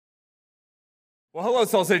Well, hello,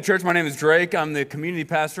 Salt City Church. My name is Drake. I'm the community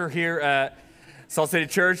pastor here at Salt City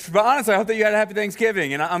Church. But honestly, I hope that you had a happy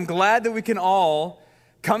Thanksgiving. And I'm glad that we can all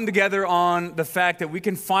come together on the fact that we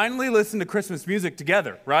can finally listen to Christmas music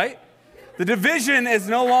together, right? The division is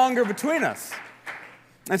no longer between us.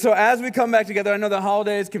 And so as we come back together, I know the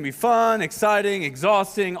holidays can be fun, exciting,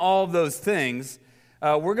 exhausting, all of those things.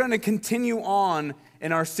 We're going to continue on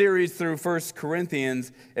in our series through 1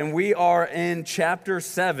 Corinthians, and we are in chapter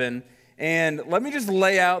 7. And let me just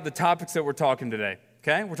lay out the topics that we're talking today,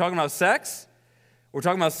 okay? We're talking about sex, we're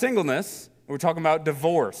talking about singleness, we're talking about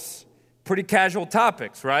divorce. Pretty casual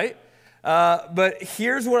topics, right? But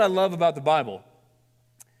here's what I love about the Bible.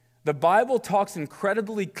 The Bible talks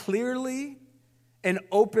incredibly clearly and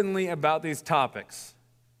openly about these topics.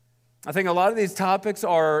 I think a lot of these topics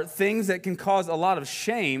are things that can cause a lot of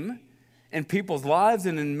shame in people's lives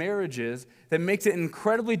and in marriages that makes it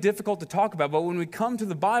incredibly difficult to talk about. But when we come to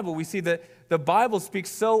the Bible, we see that the Bible speaks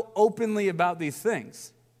so openly about these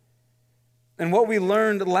things. And what we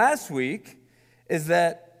learned last week is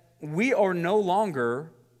that we are no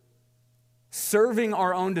longer serving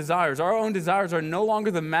our own desires. Our own desires are no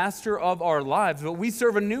longer the master of our lives, but we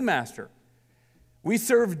serve a new master. We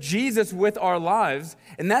serve Jesus with our lives,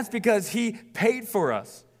 and that's because he paid for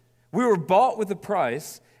us. We were bought with a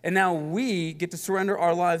price, and now we get to surrender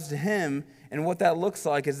our lives to him. And what that looks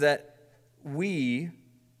like is that we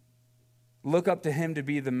look up to him to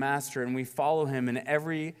be the master, and we follow him in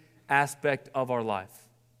every aspect of our life.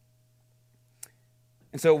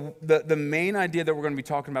 And so the main idea that we're going to be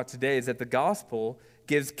talking about today is that the gospel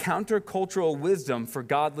gives countercultural wisdom for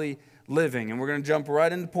godly living. And we're going to jump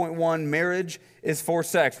right into point 1. Marriage is for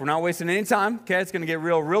sex. We're not wasting any time. Okay, it's going to get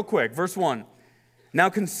real quick. Verse 1. Now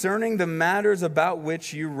concerning the matters about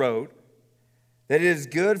which you wrote, that it is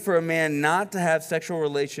good for a man not to have sexual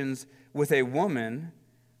relations with a woman,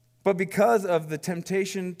 but because of the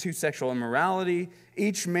temptation to sexual immorality,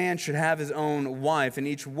 each man should have his own wife, and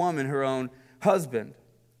each woman her own husband.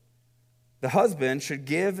 The husband should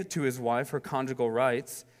give to his wife her conjugal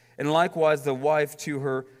rights, and likewise the wife to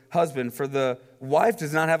her husband. For the wife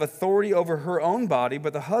does not have authority over her own body,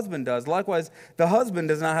 but the husband does. Likewise, the husband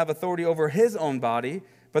does not have authority over his own body,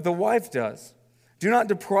 but the wife does. Do not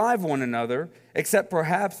deprive one another, except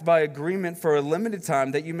perhaps by agreement for a limited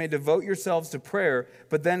time, that you may devote yourselves to prayer,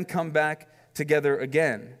 but then come back together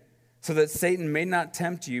again, so that Satan may not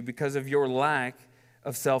tempt you because of your lack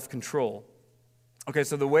of self-control. Okay,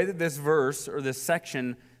 so the way that this verse or this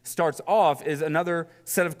section starts off is another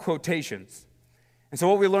set of quotations. And so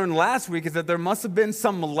what we learned last week is that there must have been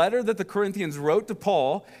some letter that the Corinthians wrote to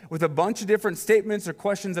Paul with a bunch of different statements or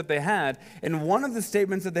questions that they had. And one of the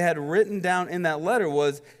statements that they had written down in that letter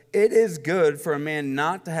was, it is good for a man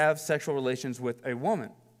not to have sexual relations with a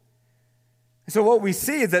woman. And so what we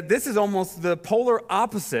see is that this is almost the polar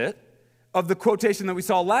opposite of the quotation that we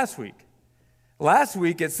saw last week. Last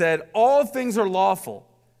week it said, all things are lawful.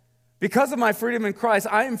 Because of my freedom in Christ,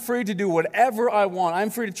 I am free to do whatever I want. I'm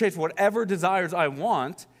free to chase whatever desires I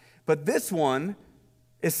want. But this one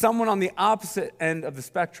is someone on the opposite end of the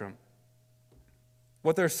spectrum.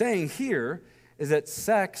 What they're saying here is that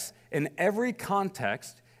sex in every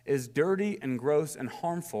context is dirty and gross and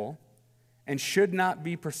harmful and should not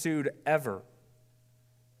be pursued ever.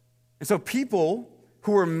 And so people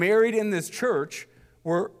who were married in this church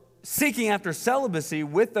were seeking after celibacy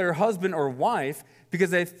with their husband or wife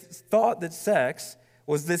because they thought that sex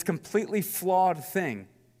was this completely flawed thing.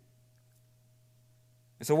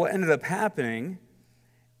 And so what ended up happening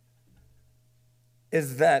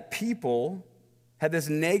is that people had this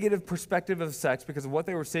negative perspective of sex because of what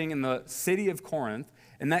they were seeing in the city of Corinth,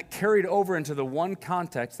 and that carried over into the one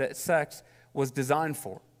context that sex was designed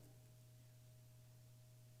for.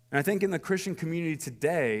 And I think in the Christian community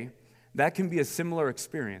today, that can be a similar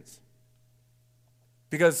experience.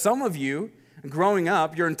 Because some of you, growing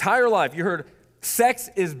up, your entire life, you heard sex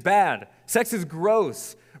is bad, sex is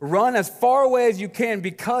gross, run as far away as you can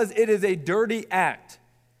because it is a dirty act.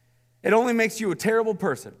 It only makes you a terrible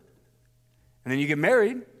person. And then you get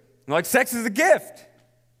married, and like, sex is a gift.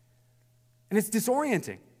 And it's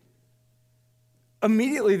disorienting.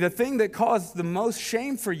 Immediately, the thing that caused the most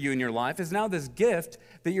shame for you in your life is now this gift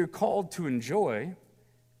that you're called to enjoy,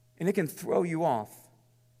 and it can throw you off.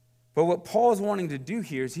 But what Paul is wanting to do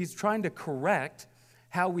here is he's trying to correct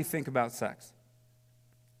how we think about sex.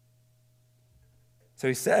 So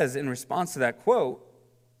he says in response to that quote,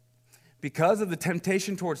 because of the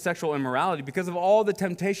temptation towards sexual immorality, because of all the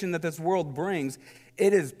temptation that this world brings,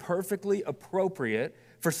 it is perfectly appropriate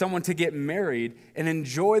for someone to get married and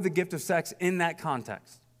enjoy the gift of sex in that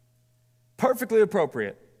context. Perfectly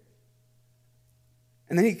appropriate.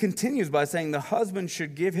 And then he continues by saying the husband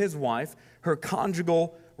should give his wife her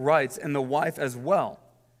conjugal rights and the wife as well.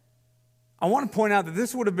 I want to point out that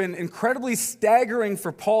this would have been incredibly staggering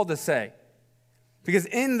for Paul to say. Because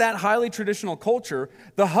in that highly traditional culture,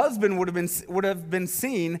 the husband would have been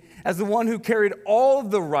seen as the one who carried all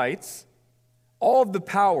of the rights, all of the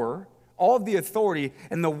power, all of the authority,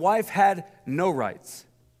 and the wife had no rights.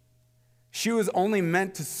 She was only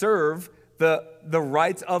meant to serve the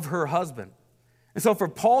rights of her husband. And so for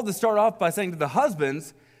Paul to start off by saying to the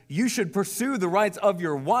husbands, you should pursue the rights of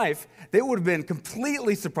your wife, they would have been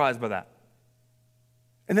completely surprised by that.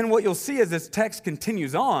 And then what you'll see as this text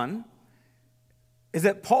continues on is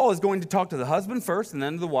that Paul is going to talk to the husband first and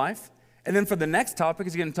then to the wife. And then for the next topic,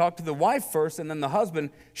 he's going to talk to the wife first and then the husband,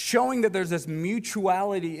 showing that there's this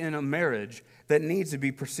mutuality in a marriage that needs to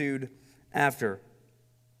be pursued after.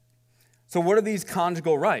 So what are these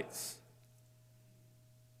conjugal rights?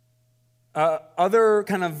 Other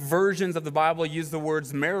kind of versions of the Bible use the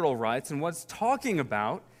words marital rights, and what's talking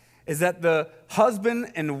about is that the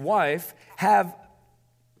husband and wife have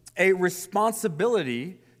a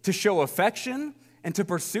responsibility to show affection and to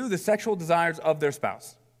pursue the sexual desires of their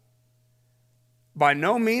spouse. By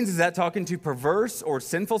no means is that talking to perverse or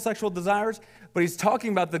sinful sexual desires, but he's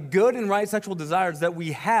talking about the good and right sexual desires that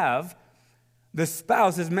we have. The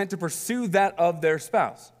spouse is meant to pursue that of their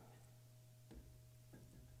spouse.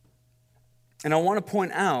 And I want to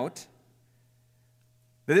point out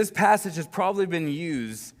that this passage has probably been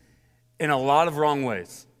used in a lot of wrong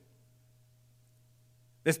ways.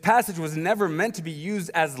 This passage was never meant to be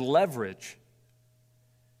used as leverage.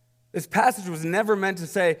 This passage was never meant to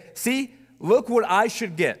say, see, look what I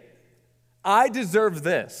should get. I deserve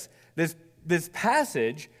this. This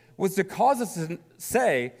passage was to cause us to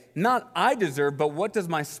say, not I deserve, but what does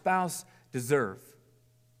my spouse deserve?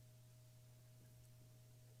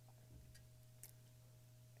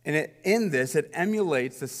 And in this, it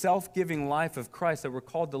emulates the self-giving life of Christ that we're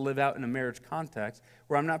called to live out in a marriage context,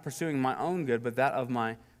 where I'm not pursuing my own good, but that of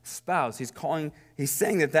my spouse. He's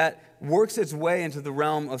saying that works its way into the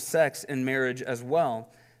realm of sex and marriage as well.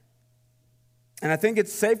 And I think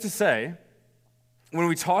it's safe to say, when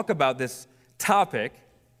we talk about this topic,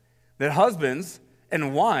 that husbands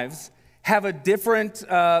and wives have a different,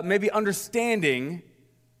 maybe understanding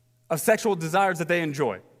of sexual desires that they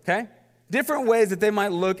enjoy, okay? Different ways that they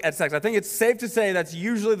might look at sex. I think it's safe to say that's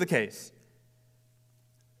usually the case.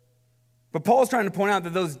 But Paul's trying to point out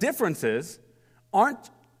that those differences aren't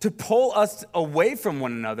to pull us away from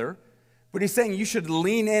one another, but he's saying you should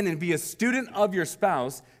lean in and be a student of your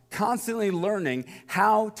spouse, constantly learning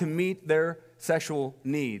how to meet their sexual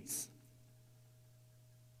needs.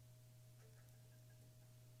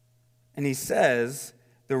 And he says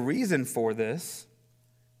the reason for this,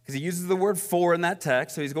 because he uses the word for in that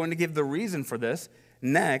text, so he's going to give the reason for this.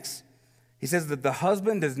 Next, he says that the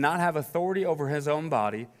husband does not have authority over his own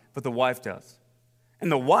body, but the wife does.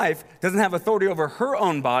 And the wife doesn't have authority over her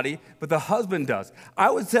own body, but the husband does. I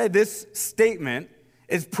would say this statement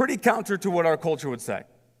is pretty counter to what our culture would say.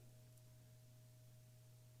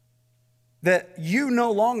 That you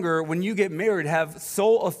no longer, when you get married, have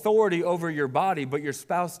sole authority over your body, but your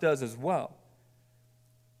spouse does as well.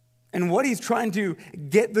 And what he's trying to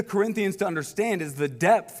get the Corinthians to understand is the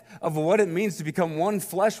depth of what it means to become one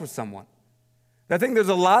flesh with someone. I think there's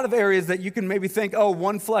a lot of areas that you can maybe think, oh,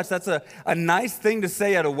 one flesh, that's a nice thing to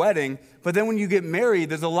say at a wedding. But then when you get married,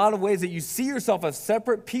 there's a lot of ways that you see yourself as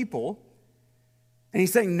separate people. And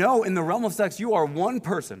he's saying, no, in the realm of sex, you are one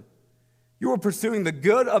person. You are pursuing the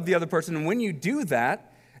good of the other person. And when you do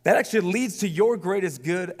that, that actually leads to your greatest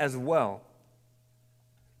good as well.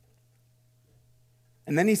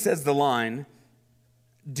 And then he says the line,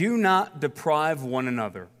 do not deprive one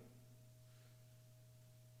another.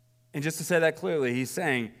 And just to say that clearly, he's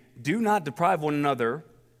saying, do not deprive one another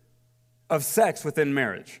of sex within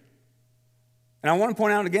marriage. And I want to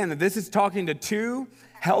point out again that this is talking to two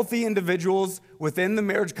healthy individuals within the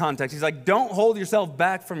marriage context. He's like, don't hold yourself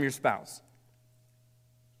back from your spouse,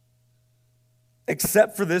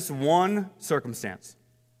 except for this one circumstance.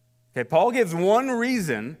 Okay, Paul gives one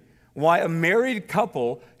reason why a married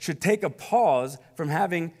couple should take a pause from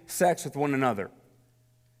having sex with one another.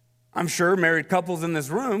 I'm sure married couples in this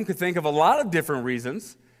room could think of a lot of different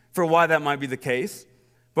reasons for why that might be the case.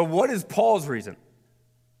 But what is Paul's reason?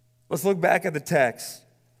 Let's look back at the text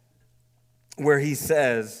where he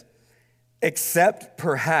says, except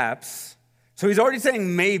perhaps. So he's already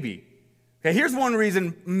saying maybe. Okay, here's one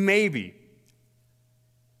reason, maybe.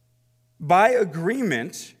 By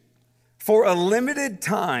agreement, for a limited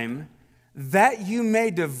time, that you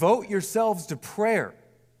may devote yourselves to prayer.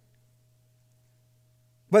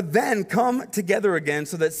 But then come together again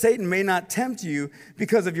so that Satan may not tempt you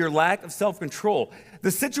because of your lack of self-control.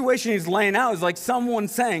 The situation he's laying out is like someone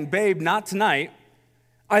saying, babe, not tonight.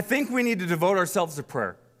 I think we need to devote ourselves to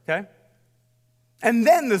prayer, okay? And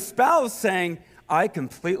then the spouse saying, I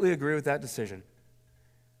completely agree with that decision.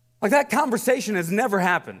 Like that conversation has never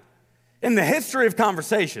happened in the history of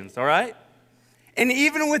conversations, all right? And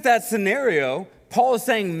even with that scenario, Paul is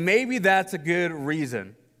saying maybe that's a good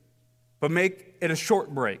reason, but make it a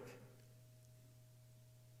short break.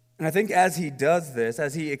 And I think as he does this,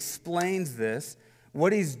 as he explains this,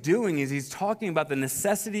 what he's doing is he's talking about the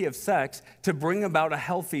necessity of sex to bring about a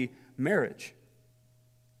healthy marriage.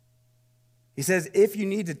 He says, if you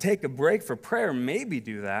need to take a break for prayer, maybe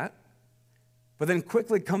do that, but then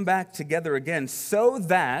quickly come back together again so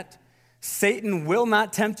that Satan will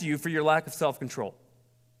not tempt you for your lack of self-control.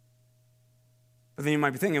 But then you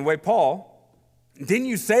might be thinking, wait, Paul, didn't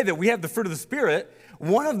you say that we have the fruit of the Spirit,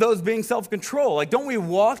 one of those being self-control? Like, don't we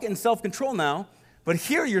walk in self-control now? But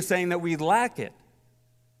here you're saying that we lack it.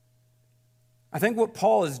 I think what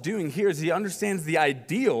Paul is doing here is he understands the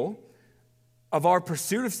ideal of our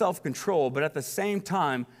pursuit of self-control, but at the same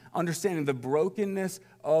time, understanding the brokenness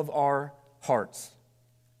of our hearts.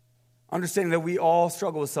 Understanding that we all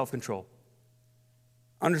struggle with self-control.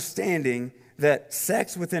 Understanding that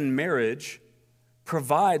sex within marriage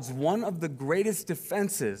provides one of the greatest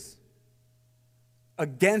defenses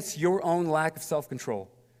against your own lack of self-control.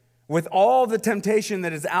 With all the temptation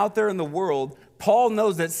that is out there in the world, Paul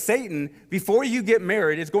knows that Satan, before you get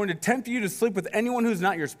married, is going to tempt you to sleep with anyone who's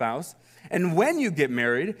not your spouse. And when you get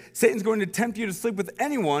married, Satan's going to tempt you to sleep with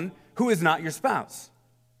anyone who is not your spouse.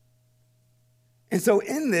 And so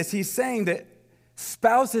in this, he's saying that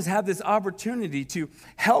spouses have this opportunity to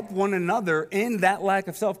help one another in that lack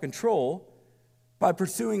of self-control by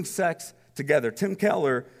pursuing sex together. Tim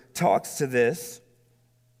Keller talks to this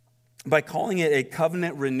by calling it a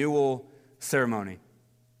covenant renewal ceremony.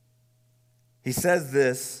 He says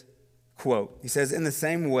this, quote, he says, in the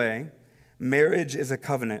same way, marriage is a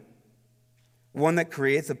covenant, one that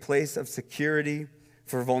creates a place of security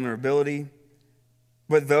for vulnerability.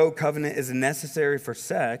 But though covenant is necessary for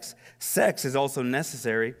sex, sex is also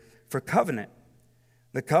necessary for covenant.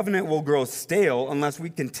 The covenant will grow stale unless we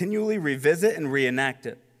continually revisit and reenact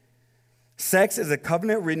it. Sex is a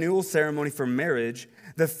covenant renewal ceremony for marriage,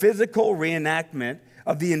 the physical reenactment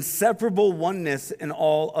of the inseparable oneness in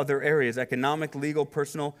all other areas, economic, legal,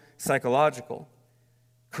 personal, psychological,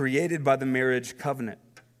 created by the marriage covenant.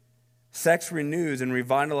 Sex renews and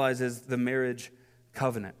revitalizes the marriage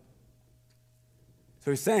covenant. So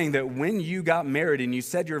he's saying that when you got married and you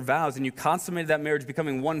said your vows and you consummated that marriage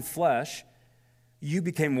becoming one flesh, you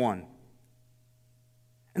became one.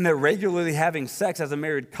 And that regularly having sex as a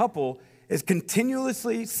married couple is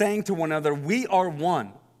continuously saying to one another, we are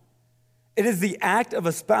one. It is the act of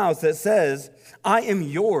a spouse that says, I am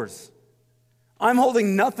yours. I'm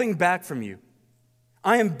holding nothing back from you.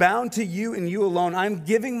 I am bound to you and you alone. I'm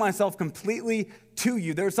giving myself completely to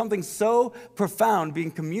you. There's something so profound being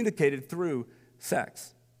communicated through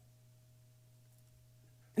sex.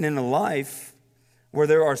 And in a life where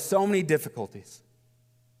there are so many difficulties,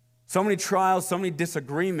 so many trials, so many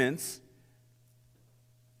disagreements,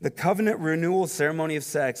 the covenant renewal ceremony of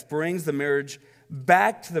sex brings the marriage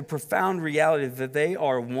back to the profound reality that they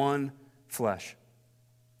are one flesh.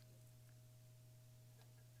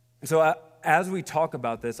 And so as we talk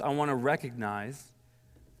about this, I want to recognize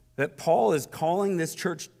that Paul is calling this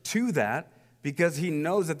church to that because he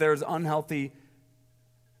knows that there's unhealthy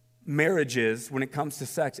marriages when it comes to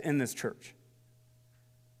sex in this church.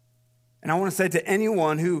 And I want to say to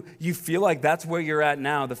anyone who you feel like that's where you're at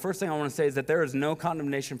now, the first thing I want to say is that there is no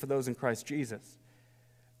condemnation for those in Christ Jesus.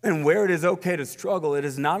 And where it is okay to struggle, it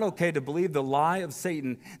is not okay to believe the lie of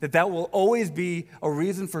Satan that will always be a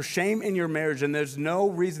reason for shame in your marriage, and there's no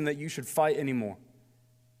reason that you should fight anymore.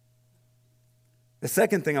 The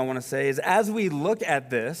second thing I want to say is as we look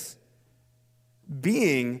at this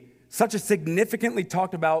being such a significantly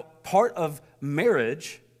talked about part of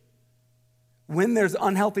marriage, when there's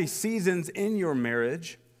unhealthy seasons in your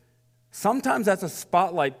marriage, sometimes that's a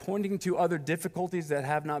spotlight pointing to other difficulties that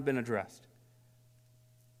have not been addressed.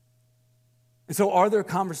 And so are there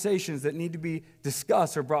conversations that need to be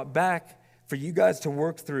discussed or brought back for you guys to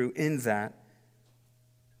work through in that?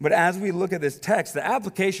 But as we look at this text, the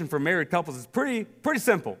application for married couples is pretty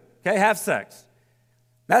simple. Okay, have sex.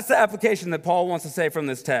 That's the application that Paul wants to say from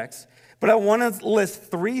this text. But I want to list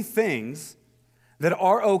 3 things that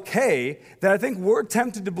are okay that I think we're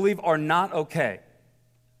tempted to believe are not okay.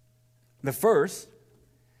 The first,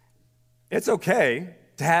 it's okay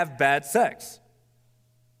to have bad sex.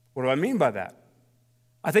 What do I mean by that?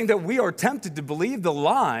 I think that we are tempted to believe the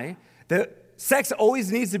lie that sex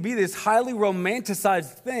always needs to be this highly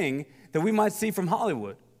romanticized thing that we might see from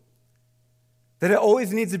Hollywood. That it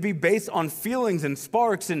always needs to be based on feelings and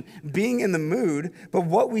sparks and being in the mood. But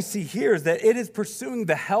what we see here is that it is pursuing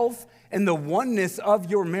the health and the oneness of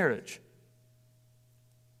your marriage.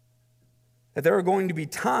 That there are going to be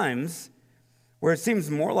times where it seems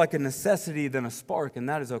more like a necessity than a spark, and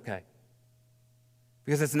that is okay.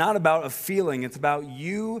 Because it's not about a feeling, it's about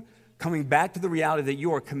you coming back to the reality that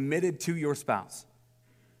you are committed to your spouse,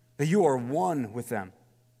 that you are one with them.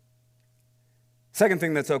 Second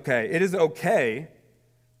thing that's okay, it is okay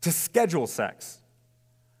to schedule sex.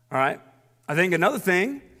 All right? I think another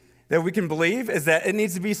thing that we can believe is that it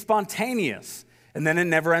needs to be spontaneous, and then it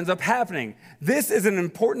never ends up happening. This is an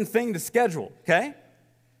important thing to schedule, okay?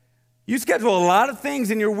 You schedule a lot of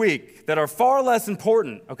things in your week that are far less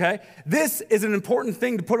important, okay? This is an important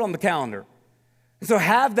thing to put on the calendar. So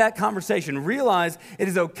have that conversation. Realize it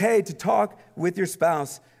is okay to talk with your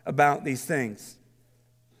spouse about these things.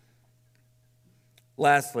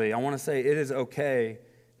 Lastly, I want to say it is okay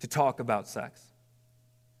to talk about sex.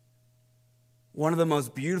 One of the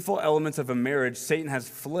most beautiful elements of a marriage, Satan has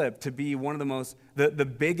flipped to be one of the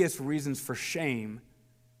biggest reasons for shame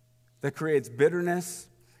that creates bitterness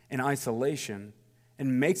and isolation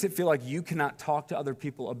and makes it feel like you cannot talk to other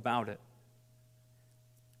people about it.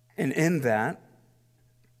 And in that,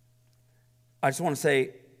 I just want to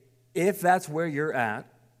say, if that's where you're at,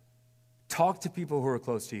 talk to people who are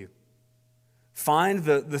close to you. Find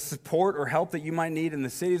the support or help that you might need in the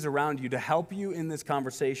cities around you to help you in this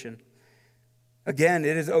conversation. Again,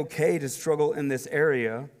 it is okay to struggle in this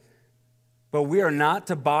area, but we are not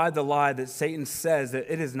to buy the lie that Satan says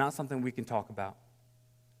that it is not something we can talk about,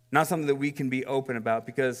 not something that we can be open about,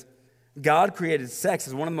 because God created sex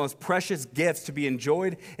as one of the most precious gifts to be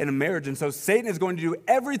enjoyed in a marriage, and so Satan is going to do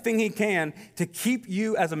everything he can to keep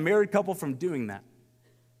you as a married couple from doing that.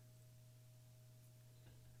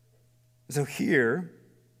 So here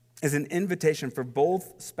is an invitation for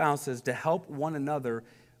both spouses to help one another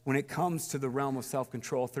when it comes to the realm of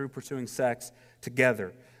self-control through pursuing sex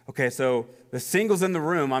together. Okay, so the singles in the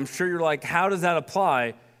room, I'm sure you're like, how does that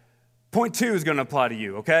apply? Point 2 is going to apply to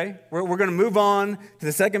you, okay? We're going to move on to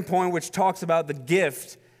the second point, which talks about the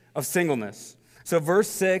gift of singleness. So verse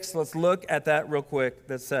 6, let's look at that real quick,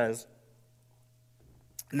 that says,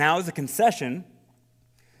 "Now as a concession,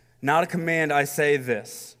 not a command, I say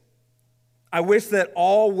this. I wish that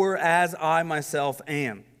all were as I myself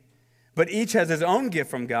am. But each has his own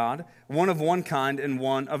gift from God, one of one kind and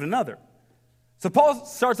one of another." So Paul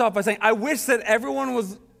starts off by saying, I wish that everyone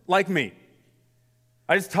was like me.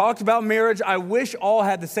 I just talked about marriage. I wish all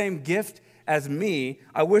had the same gift as me.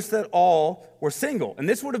 I wish that all were single. And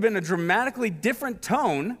this would have been a dramatically different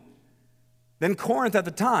tone than Corinth at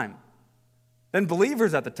the time, than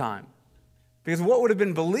believers at the time. Because what would have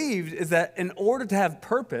been believed is that in order to have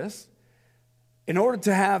purpose, in order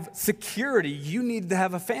to have security, you needed to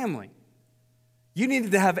have a family. You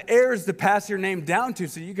needed to have heirs to pass your name down to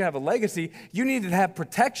so you could have a legacy. You needed to have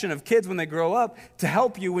protection of kids when they grow up to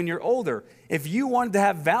help you when you're older. If you wanted to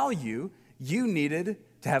have value, you needed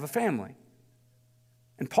to have a family.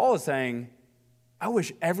 And Paul is saying, I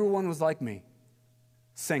wish everyone was like me,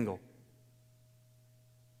 single.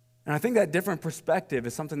 And I think that different perspective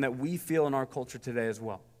is something that we feel in our culture today as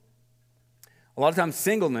well. A lot of times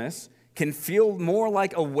singleness can feel more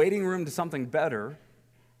like a waiting room to something better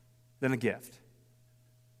than a gift.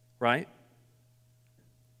 Right?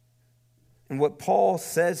 And what Paul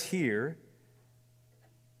says here,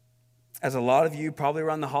 as a lot of you probably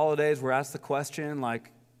around the holidays were asked the question,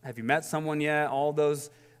 like, have you met someone yet? All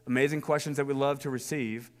those amazing questions that we love to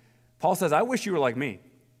receive. Paul says, I wish you were like me.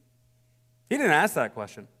 He didn't ask that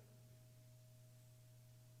question.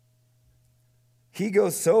 He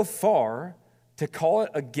goes so far to call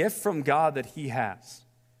it a gift from God that he has.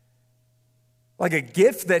 Like a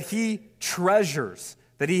gift that he treasures,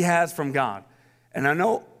 that he has from God. And I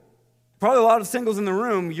know probably a lot of singles in the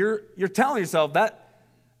room, you're telling yourself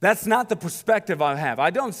that's not the perspective I have.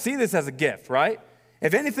 I don't see this as a gift, right?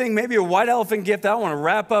 If anything, maybe a white elephant gift that I want to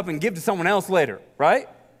wrap up and give to someone else later, right?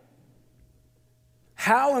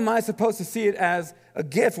 How am I supposed to see it as a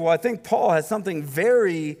gift? Well, I think Paul has something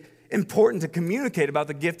very important to communicate about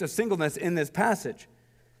the gift of singleness in this passage.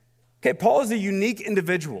 Okay, Paul is a unique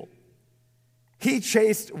individual. He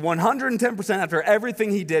chased 110% after everything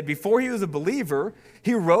he did. Before he was a believer,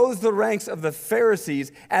 he rose the ranks of the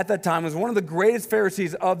Pharisees at that time, was one of the greatest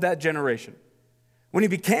Pharisees of that generation. When he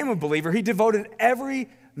became a believer, he devoted every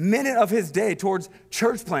minute of his day towards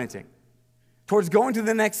church planting, towards going to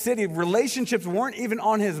the next city. Relationships weren't even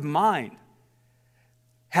on his mind.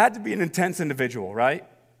 had to be an intense individual, right?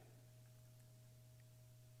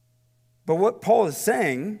 But what Paul is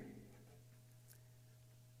saying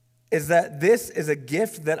is that this is a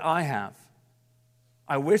gift that I have.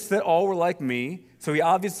 I wish that all were like me. So he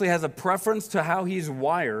obviously has a preference to how he's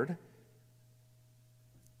wired.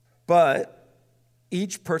 But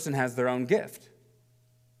each person has their own gift,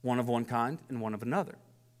 one of one kind and one of another.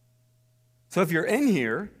 So if you're in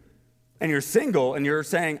here and you're single and you're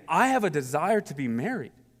saying, I have a desire to be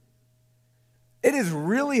married, it is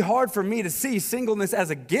really hard for me to see singleness as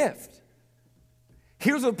a gift.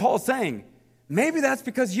 Here's what Paul's saying. Maybe that's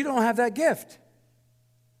because you don't have that gift.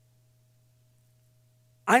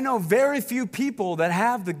 I know very few people that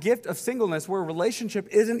have the gift of singleness where relationship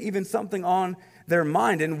isn't even something on their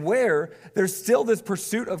mind, and where there's still this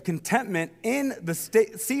pursuit of contentment in the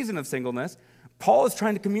season of singleness. Paul is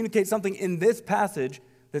trying to communicate something in this passage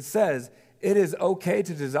that says it is okay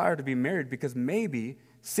to desire to be married because maybe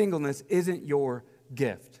singleness isn't your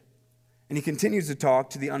gift. And he continues to talk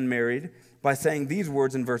to the unmarried by saying these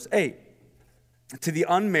words in verse 8. To the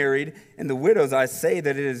unmarried and the widows I say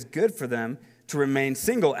that it is good for them to remain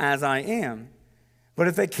single as I am. But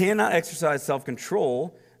if they cannot exercise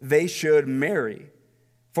self-control, they should marry.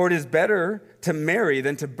 For it is better to marry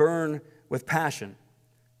than to burn with passion.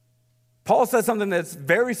 Paul says something that's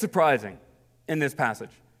very surprising in this passage.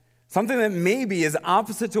 Something that maybe is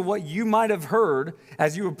opposite to what you might have heard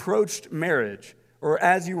as you approached marriage or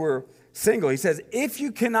as you were single. He says, if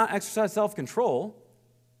you cannot exercise self-control,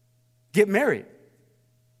 get married.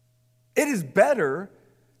 It is better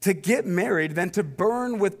to get married than to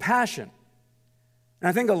burn with passion. And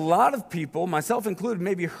I think a lot of people, myself included,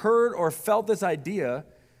 maybe heard or felt this idea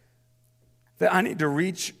that I need to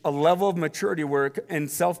reach a level of maturity and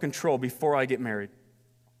self-control before I get married.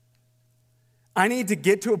 I need to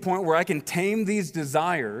get to a point where I can tame these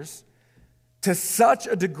desires to such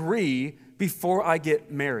a degree before I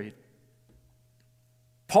get married.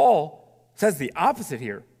 Paul says the opposite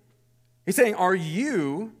here. He's saying, are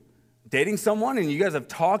you dating someone and you guys have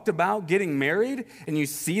talked about getting married and you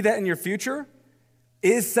see that in your future?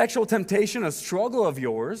 Is sexual temptation a struggle of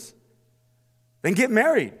yours? Then get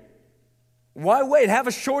married. Why wait? Have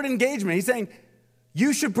a short engagement. He's saying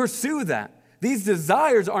you should pursue that. These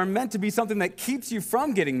desires are meant to be something that keeps you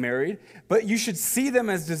from getting married, but you should see them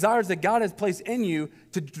as desires that God has placed in you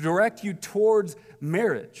to direct you towards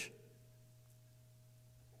marriage.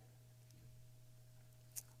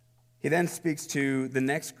 He then speaks to the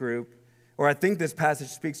next group, or I think this passage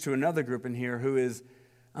speaks to another group in here who is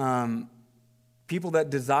people that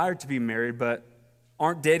desire to be married but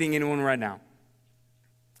aren't dating anyone right now.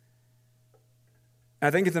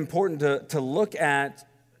 I think it's important to look at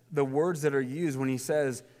the words that are used when he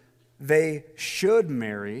says they should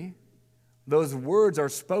marry. Those words are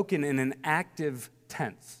spoken in an active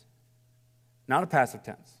tense, not a passive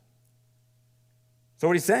tense. So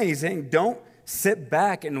what he's saying don't sit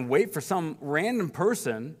back and wait for some random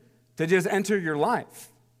person to just enter your life.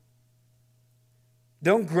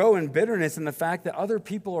 Don't grow in bitterness in the fact that other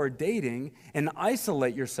people are dating and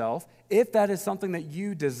isolate yourself if that is something that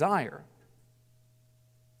you desire.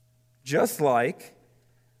 Just like,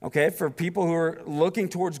 for people who are looking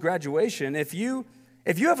towards graduation, if you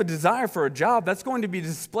have a desire for a job, that's going to be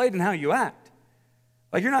displayed in how you act.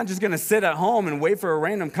 Like, you're not just going to sit at home and wait for a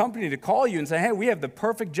random company to call you and say, hey, we have the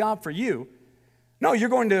perfect job for you. No, you're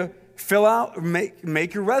going to fill out,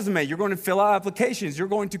 make your resume. You're going to fill out applications. You're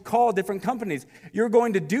going to call different companies. You're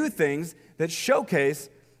going to do things that showcase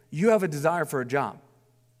you have a desire for a job.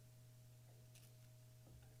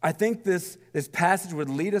 I think this passage would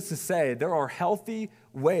lead us to say there are healthy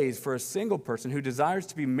ways for a single person who desires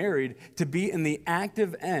to be married to be in the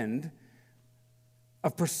active end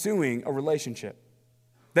of pursuing a relationship.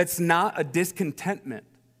 That's not a discontentment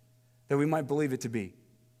that we might believe it to be.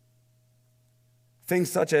 Things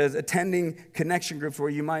such as attending connection groups where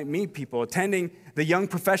you might meet people, attending the young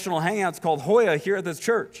professional hangouts called Hoya here at this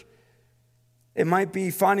church. It might be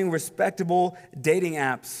finding respectable dating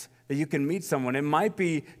apps that you can meet someone. It might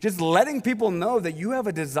be just letting people know that you have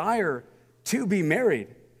a desire to be married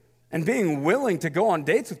and being willing to go on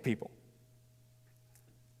dates with people.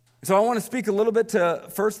 So I want to speak a little bit to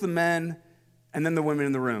first the men and then the women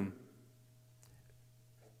in the room.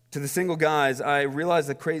 To the single guys, I realized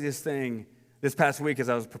the craziest thing this past week as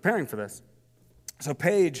I was preparing for this. So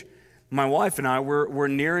Paige, my wife, and I, we're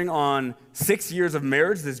nearing on 6 years of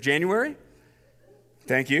marriage this January.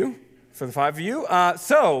 Thank you for the 5 of you.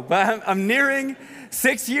 But I'm nearing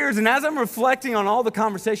 6 years, and as I'm reflecting on all the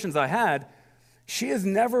conversations I had, she has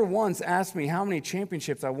never once asked me how many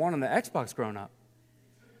championships I won on the Xbox growing up.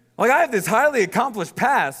 Like, I have this highly accomplished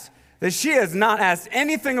past that she has not asked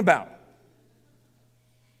anything about.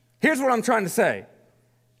 Here's what I'm trying to say.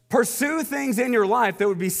 Pursue things in your life that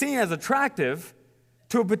would be seen as attractive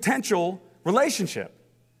to a potential relationship.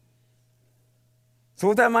 So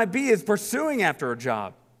what that might be is pursuing after a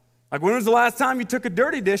job. Like, when was the last time you took a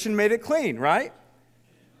dirty dish and made it clean, right?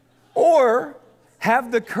 Or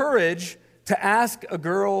have the courage to ask a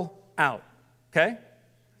girl out, okay?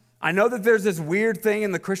 I know that there's this weird thing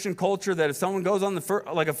in the Christian culture that if someone goes on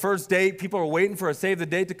a first date, people are waiting for a save the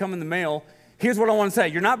date to come in the mail. Here's what I want to say.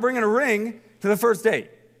 You're not bringing a ring to the first date.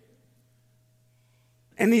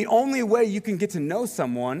 And the only way you can get to know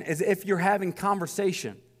someone is if you're having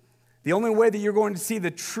conversation. The only way that you're going to see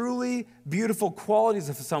the truly beautiful qualities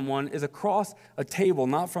of someone is across a table,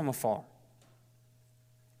 not from afar.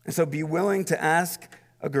 And so be willing to ask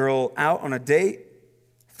a girl out on a date,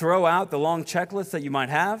 throw out the long checklist that you might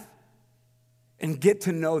have, and get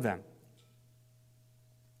to know them.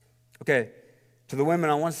 Okay, to the women,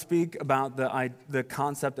 I want to speak about the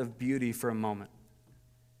concept of beauty for a moment.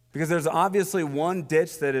 Because there's obviously one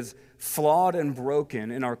ditch that is flawed and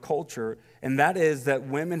broken in our culture, and that is that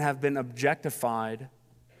women have been objectified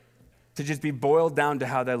to just be boiled down to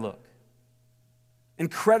how they look.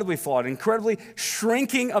 Incredibly flawed, incredibly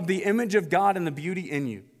shrinking of the image of God and the beauty in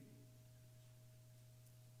you.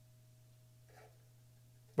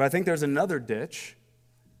 But I think there's another ditch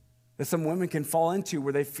that some women can fall into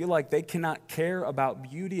where they feel like they cannot care about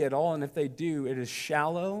beauty at all, and if they do, it is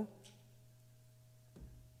shallow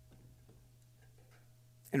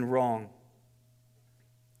and wrong.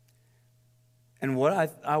 And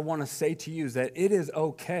what I want to say to you is that it is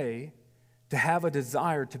okay to have a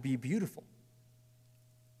desire to be beautiful.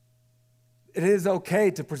 It is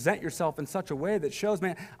okay to present yourself in such a way that shows,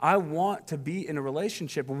 man, I want to be in a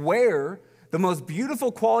relationship where the most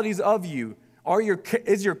beautiful qualities of you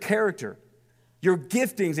is your character, your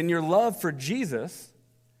giftings, and your love for Jesus.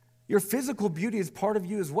 Your physical beauty is part of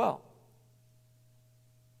you as well.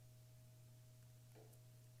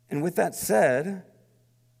 And with that said,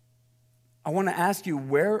 I want to ask you,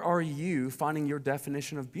 where are you finding your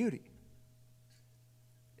definition of beauty?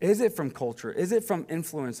 Is it from culture? Is it from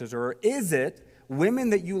influencers? Or is it women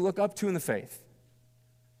that you look up to in the faith?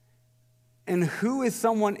 And who is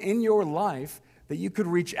someone in your life that you could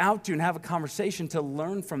reach out to and have a conversation to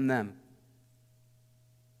learn from them?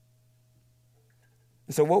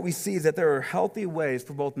 And so what we see is that there are healthy ways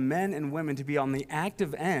for both men and women to be on the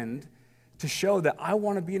active end to show that I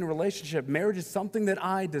want to be in a relationship. Marriage is something that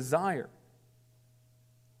I desire.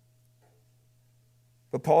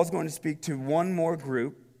 But Paul's going to speak to one more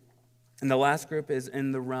group, and the last group is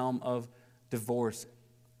in the realm of divorce.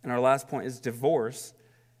 And our last point is divorce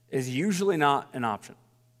is usually not an option.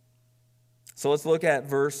 So let's look at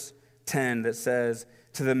verse 10 that says,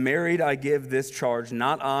 "To the married I give this charge,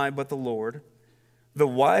 not I, but the Lord. The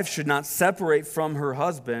wife should not separate from her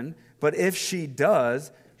husband, but if she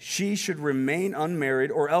does, she should remain unmarried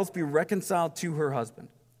or else be reconciled to her husband.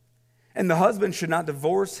 And the husband should not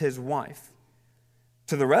divorce his wife.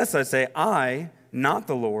 To the rest I say, I, not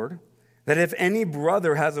the Lord, that if any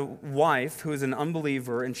brother has a wife who is an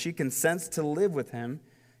unbeliever and she consents to live with him,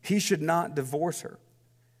 he should not divorce her.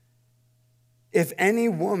 If any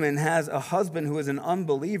woman has a husband who is an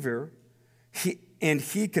unbeliever and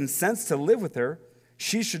he consents to live with her,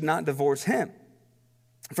 she should not divorce him.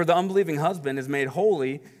 For the unbelieving husband is made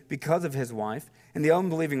holy because of his wife, and the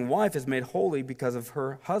unbelieving wife is made holy because of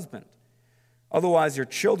her husband. Otherwise your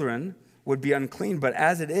children would be unclean, but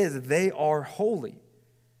as it is, they are holy.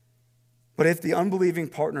 But if the unbelieving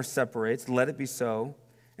partner separates, let it be so.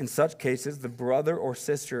 In such cases, the brother or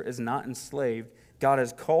sister is not enslaved. God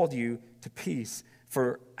has called you to peace.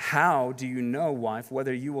 For how do you know, wife,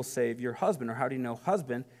 whether you will save your husband? Or how do you know,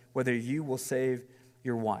 husband, whether you will save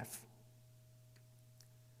your wife?"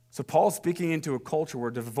 So Paul's speaking into a culture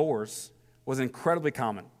where divorce was incredibly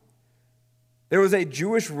common. There was a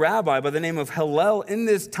Jewish rabbi by the name of Hillel in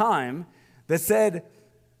this time that said,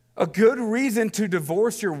 a good reason to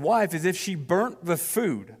divorce your wife is if she burnt the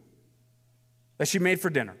food that she made for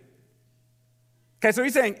dinner. Okay, so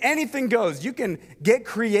he's saying anything goes. You can get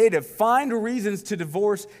creative, find reasons to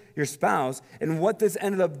divorce your spouse. And what this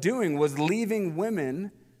ended up doing was leaving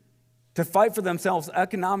women to fight for themselves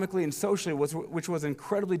economically and socially, which was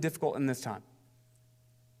incredibly difficult in this time.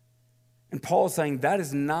 And Paul is saying that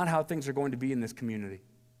is not how things are going to be in this community.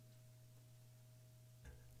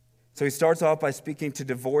 So he starts off by speaking to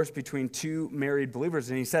divorce between two married believers,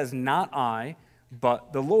 and he says, not I,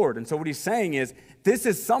 but the Lord. And so what he's saying is, this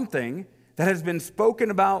is something that has been spoken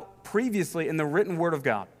about previously in the written word of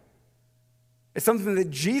God. It's something that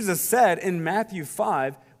Jesus said in Matthew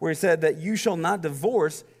 5, where he said that you shall not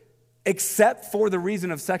divorce except for the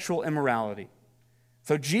reason of sexual immorality.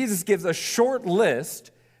 So Jesus gives a short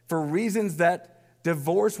list for reasons that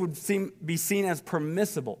divorce would be seen as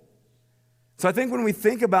permissible. So I think when we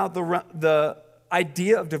think about the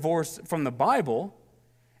idea of divorce from the Bible,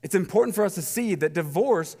 it's important for us to see that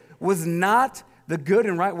divorce was not the good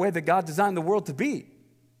and right way that God designed the world to be.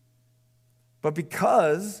 But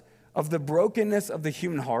because of the brokenness of the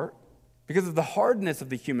human heart, because of the hardness of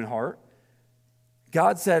the human heart,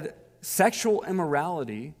 God said sexual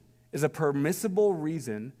immorality is a permissible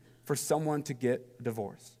reason for someone to get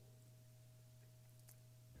divorced.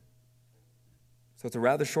 So it's a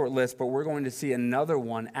rather short list, but we're going to see another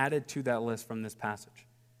one added to that list from this passage.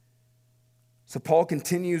 So Paul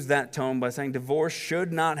continues that tone by saying divorce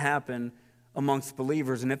should not happen amongst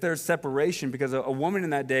believers. And if there's separation, because a woman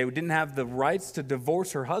in that day who didn't have the rights to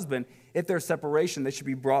divorce her husband, if there's separation, they should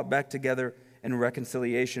be brought back together in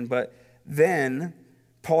reconciliation. But then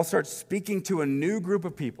Paul starts speaking to a new group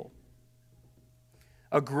of people.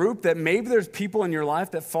 A group that maybe there's people in your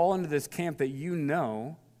life that fall into this camp that you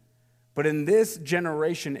know, but in this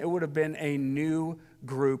generation, it would have been a new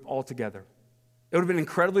group altogether. It would have been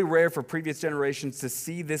incredibly rare for previous generations to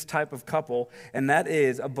see this type of couple, and that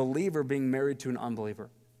is a believer being married to an unbeliever.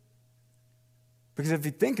 Because if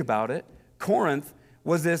you think about it, Corinth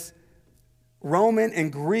was this Roman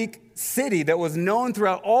and Greek city that was known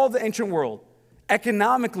throughout all the ancient world,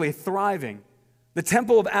 economically thriving. The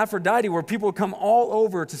temple of Aphrodite, where people would come all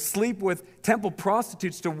over to sleep with temple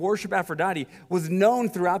prostitutes to worship Aphrodite, was known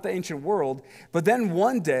throughout the ancient world. But then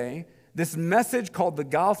one day, this message called the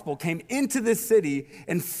gospel came into this city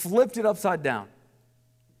and flipped it upside down.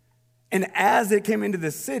 And as it came into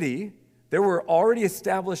this city, there were already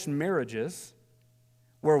established marriages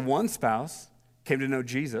where one spouse came to know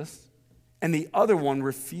Jesus and the other one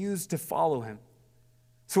refused to follow him.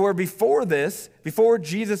 So where before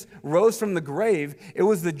Jesus rose from the grave, it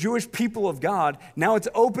was the Jewish people of God. Now it's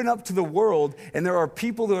open up to the world, and there are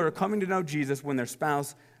people that are coming to know Jesus when their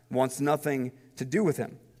spouse wants nothing to do with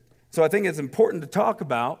him. So I think it's important to talk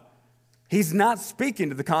about, he's not speaking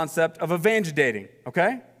to the concept of evangelidating,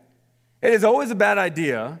 okay? It is always a bad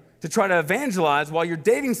idea to try to evangelize while you're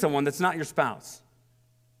dating someone that's not your spouse.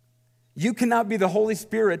 You cannot be the Holy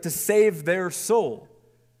Spirit to save their soul.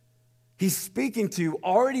 He's speaking to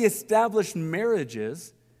already established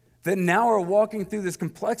marriages that now are walking through this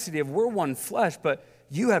complexity of we're one flesh, but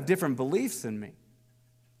you have different beliefs than me.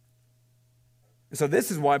 So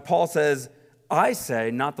this is why Paul says, I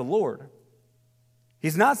say, not the Lord.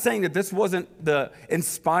 He's not saying that this wasn't the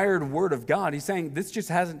inspired word of God. He's saying this just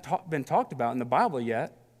hasn't been talked about in the Bible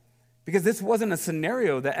yet because this wasn't a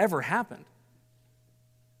scenario that ever happened.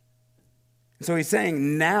 So he's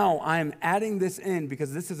saying, now I'm adding this in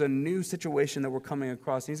because this is a new situation that we're coming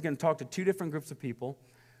across. And he's going to talk to two different groups of people.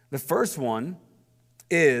 The first one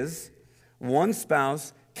is one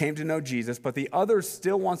spouse came to know Jesus, but the other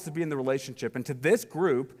still wants to be in the relationship. And to this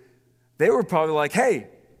group, they were probably like, hey,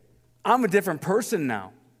 I'm a different person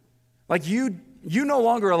now. Like you no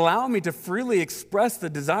longer allow me to freely express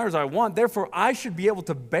the desires I want, therefore I should be able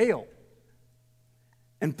to bail.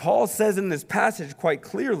 And Paul says in this passage quite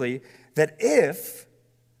clearly that if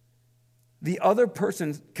the other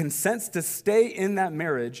person consents to stay in that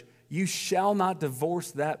marriage, you shall not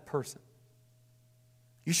divorce that person.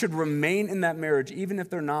 You should remain in that marriage even if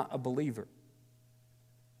they're not a believer.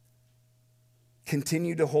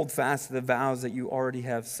 Continue to hold fast to the vows that you already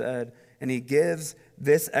have said. And he gives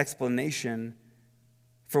this explanation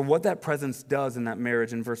for what that presence does in that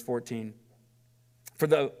marriage in verse 14. For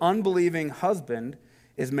the unbelieving husband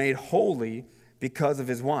is made holy because of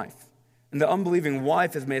his wife. And the unbelieving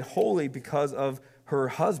wife is made holy because of her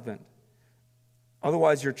husband.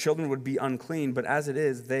 Otherwise, your children would be unclean, but as it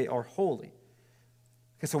is, they are holy.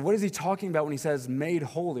 Okay, so what is he talking about when he says made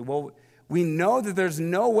holy? Well, we know that there's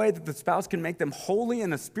no way that the spouse can make them holy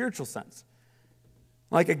in a spiritual sense.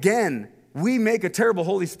 Like, again, we make a terrible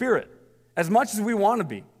Holy Spirit as much as we want to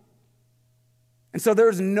be. And so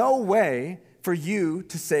there's no way for you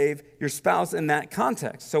to save your spouse in that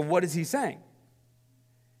context. So what is he saying?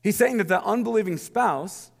 He's saying that the unbelieving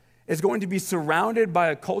spouse is going to be surrounded by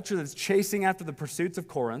a culture that's chasing after the pursuits of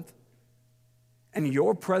Corinth, and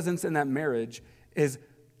your presence in that marriage is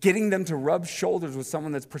getting them to rub shoulders with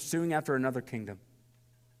someone that's pursuing after another kingdom,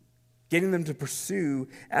 getting them to pursue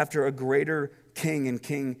after a greater king and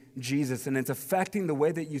King Jesus, and it's affecting the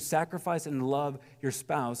way that you sacrifice and love your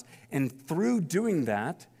spouse, and through doing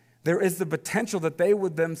that, there is the potential that they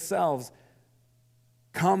would themselves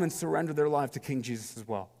come and surrender their life to King Jesus as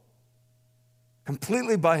well.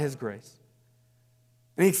 Completely by his grace.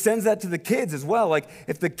 And he extends that to the kids as well. Like,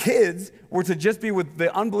 if the kids were to just be with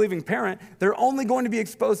the unbelieving parent, they're only going to be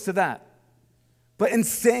exposed to that. But in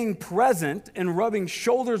staying present and rubbing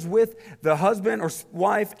shoulders with the husband or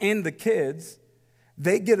wife and the kids,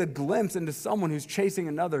 they get a glimpse into someone who's chasing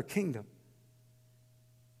another kingdom.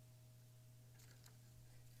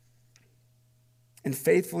 In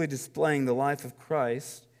faithfully displaying the life of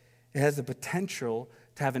Christ, it has the potential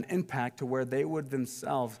to have an impact to where they would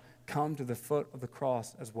themselves come to the foot of the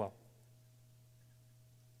cross as well.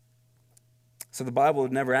 So the Bible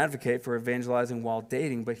would never advocate for evangelizing while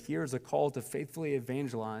dating, but here's a call to faithfully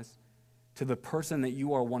evangelize to the person that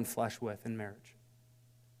you are one flesh with in marriage.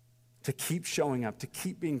 To keep showing up, to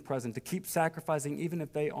keep being present, to keep sacrificing even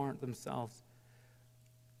if they aren't themselves.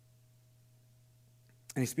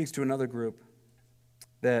 And he speaks to another group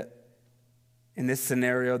that in this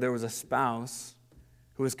scenario there was a spouse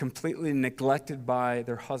who was completely neglected by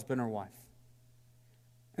their husband or wife.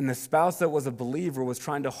 And the spouse that was a believer was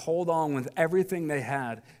trying to hold on with everything they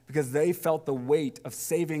had because they felt the weight of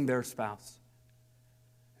saving their spouse.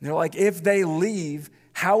 And they're like, if they leave,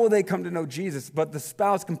 how will they come to know Jesus? But the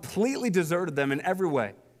spouse completely deserted them in every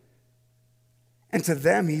way. And to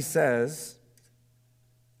them he says,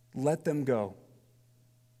 let them go.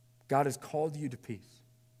 God has called you to peace.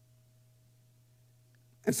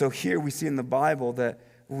 And so here we see in the Bible that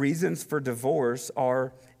reasons for divorce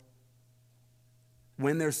are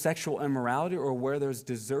when there's sexual immorality or where there's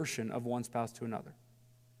desertion of one spouse to another.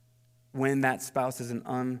 When that spouse is an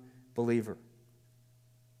unbeliever.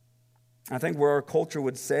 I think where our culture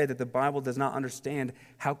would say that the Bible does not understand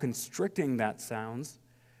how constricting that sounds,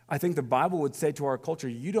 I think the Bible would say to our culture,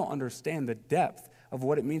 you don't understand the depth of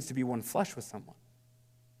what it means to be one flesh with someone.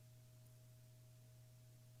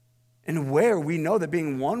 And where we know that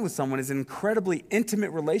being one with someone is an incredibly intimate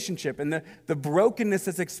relationship, and the brokenness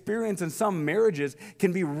that's experienced in some marriages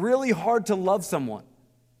can be really hard to love someone.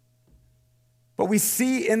 But we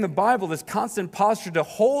see in the Bible this constant posture to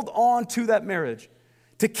hold on to that marriage,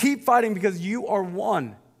 to keep fighting because you are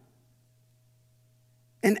one.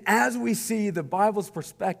 And as we see the Bible's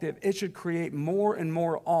perspective, it should create more and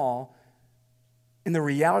more awe in the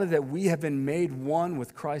reality that we have been made one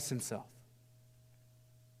with Christ himself.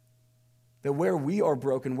 That where we are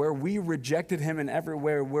broken, where we rejected him in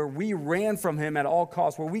everywhere, where we ran from him at all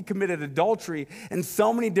costs, where we committed adultery in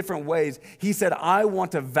so many different ways, he said, I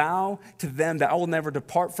want to vow to them that I will never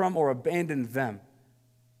depart from or abandon them.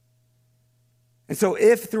 And so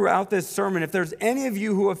if throughout this sermon, if there's any of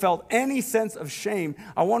you who have felt any sense of shame,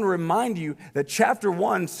 I want to remind you that chapter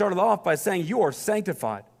 1 started off by saying you are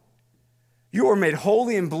sanctified. You are made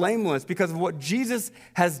holy and blameless because of what Jesus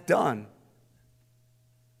has done.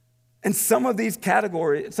 And some of these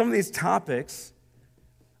categories, some of these topics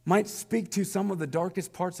might speak to some of the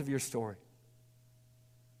darkest parts of your story.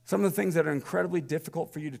 Some of the things that are incredibly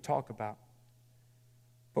difficult for you to talk about.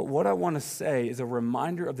 But what I want to say is a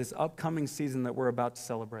reminder of this upcoming season that we're about to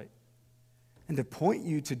celebrate. And to point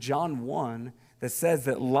you to John 1 that says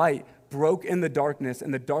that light broke in the darkness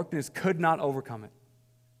and the darkness could not overcome it.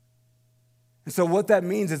 And so what that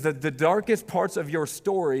means is that the darkest parts of your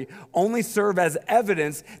story only serve as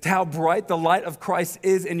evidence to how bright the light of Christ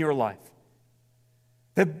is in your life.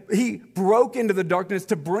 That he broke into the darkness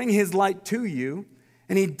to bring his light to you,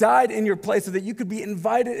 and he died in your place so that you could be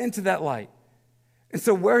invited into that light. And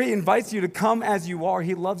so where he invites you to come as you are,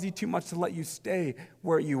 he loves you too much to let you stay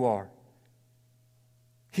where you are.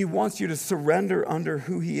 He wants you to surrender under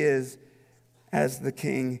who he is as the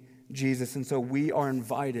King Jesus. And so we are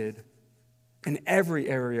invited in every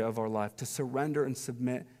area of our life to surrender and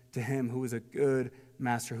submit to him who is a good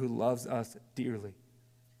master who loves us dearly.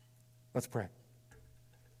 Let's pray.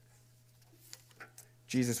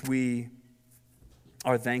 Jesus, we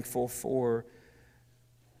are thankful for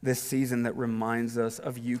this season that reminds us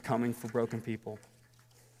of you coming for broken people.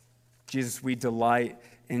 Jesus, we delight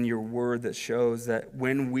in your word that shows that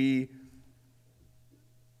when we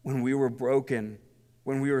were broken,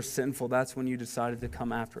 when we were sinful, that's when you decided to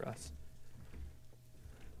come after us.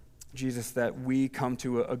 Jesus, that we come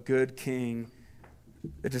to a good king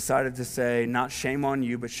that decided to say, not shame on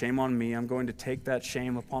you, but shame on me. I'm going to take that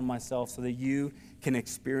shame upon myself so that you can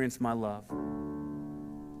experience my love.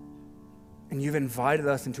 And you've invited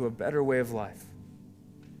us into a better way of life.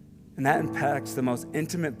 And that impacts the most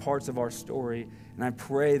intimate parts of our story. And I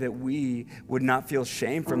pray that we would not feel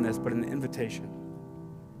shame from this, but an invitation.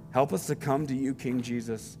 Help us to come to you, King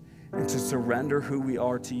Jesus, and to surrender who we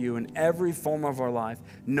are to you in every form of our life,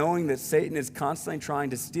 knowing that Satan is constantly trying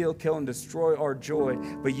to steal, kill, and destroy our joy,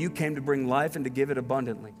 but you came to bring life and to give it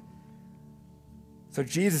abundantly. So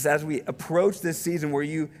Jesus, as we approach this season where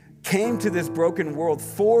you came to this broken world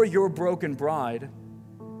for your broken bride,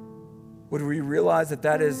 would we realize that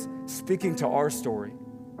that is speaking to our story,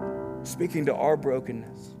 speaking to our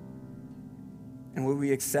brokenness? And would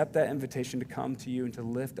we accept that invitation to come to you and to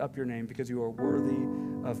lift up your name because you are worthy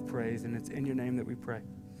of praise? And it's in your name that we pray.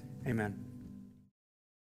 Amen.